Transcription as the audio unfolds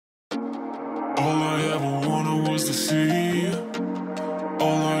wanted was to see.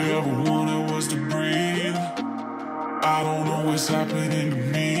 All I ever wanted was to breathe. I don't know what's happening to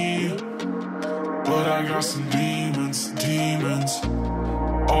me, but I got some demons, demons.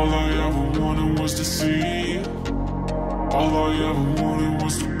 All I ever wanted was to see. All I ever wanted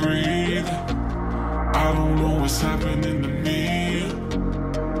was to breathe. I don't know what's happening to me,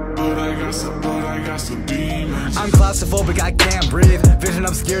 but I got some demons. I'm claustrophobic, I can't breathe. Vision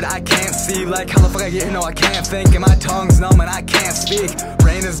obscured, I can't see. Like how the fuck I get here, no I can't think. And my tongue's numb and I can't speak.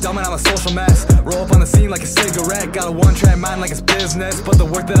 Brain is dumb and I'm a social mess. Roll up on the scene like a cigarette. Got a one-track mind like it's business, but the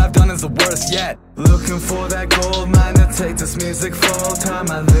work that I've done is the worst yet. Looking for that gold mine to take this music full time.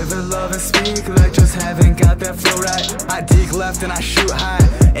 I live and love and speak like just haven't got that flow right. I deke left and I shoot high.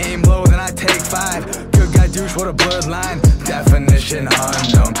 Aim low then I take 5. Good guy douche, what a blurred line. Definition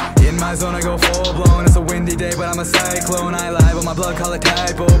unknown. In my zone I go full blown. It's a windy day but I'm a cyclone. I lie but my blood call it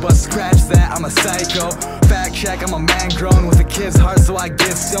typo, but scratch that, I'm a psycho. Fact check, I'm a man grown with a kid's heart so I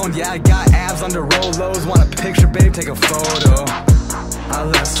get stoned. Yeah, I got abs under Rolos. Want a picture, babe, take a photo. I'll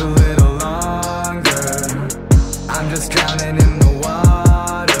last a little longer. I'm just drowning in the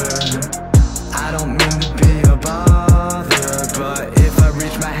water. I don't mean to be a bother, but if I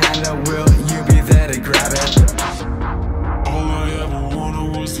reach my hand I will, you be there to grab it. All I ever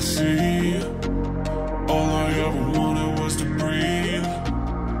wanted was to see. All I ever wanted was to breathe.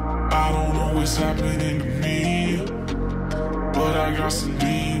 I don't know what's happening to me, but I got some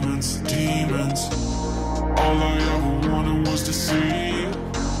demons, demons. All I ever wanted was to see.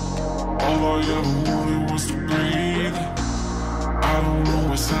 All I ever wanted was to breathe. I don't know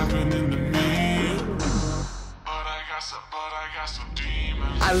what's happening to me, but I got some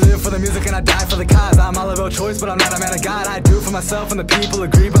demons. I live for the music and I die for the cause. I'm all about choice but I'm not a man of God. I do it for myself and the people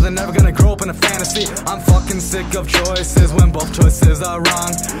agree, but they're never gonna grow up in a fantasy. I'm fucking sick of choices when both choices are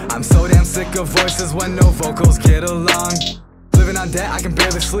wrong. I'm so damn sick of voices when no vocals get along. Living on debt, I can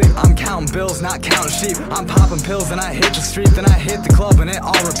barely sleep. I'm counting bills, not counting sheep. I'm popping pills, then I hit the street, then I hit the club, and it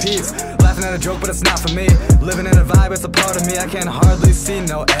all repeats. Laughing at a joke, but it's not for me. Living in a vibe, it's a part of me. I can hardly see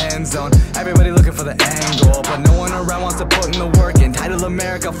no end zone. Everybody looking for the end goal, but no one around wants to put in the work. Entitled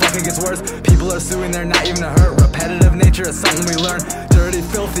America, fucking gets worse. People are suing, they're not even to hurt. Repetitive nature is something we learn. Dirty,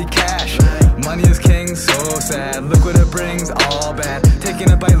 filthy cash. Money is king, so sad. Look what it brings, all bad. Taking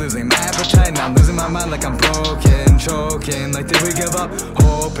it by losing my appetite. Now I'm losing my mind like I'm broken, choking. Like did we give up?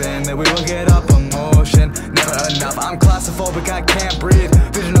 Hoping that we will get up. Emotion, never enough. I'm claustrophobic, I can't breathe.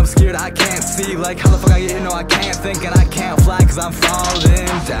 Vision obscured, I can't see. Like how the fuck I get here, no I can't think. And I can't fly cause I'm falling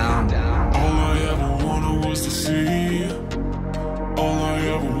down. All I ever wanted was to see. All I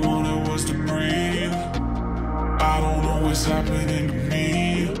ever wanted was to breathe. I don't know what's happening to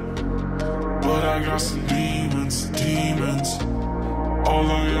me, but I got some demons, demons. All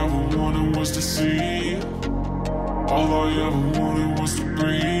I ever wanted was to see. All I ever wanted was to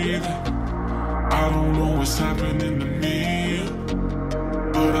breathe. I don't know what's happening to me,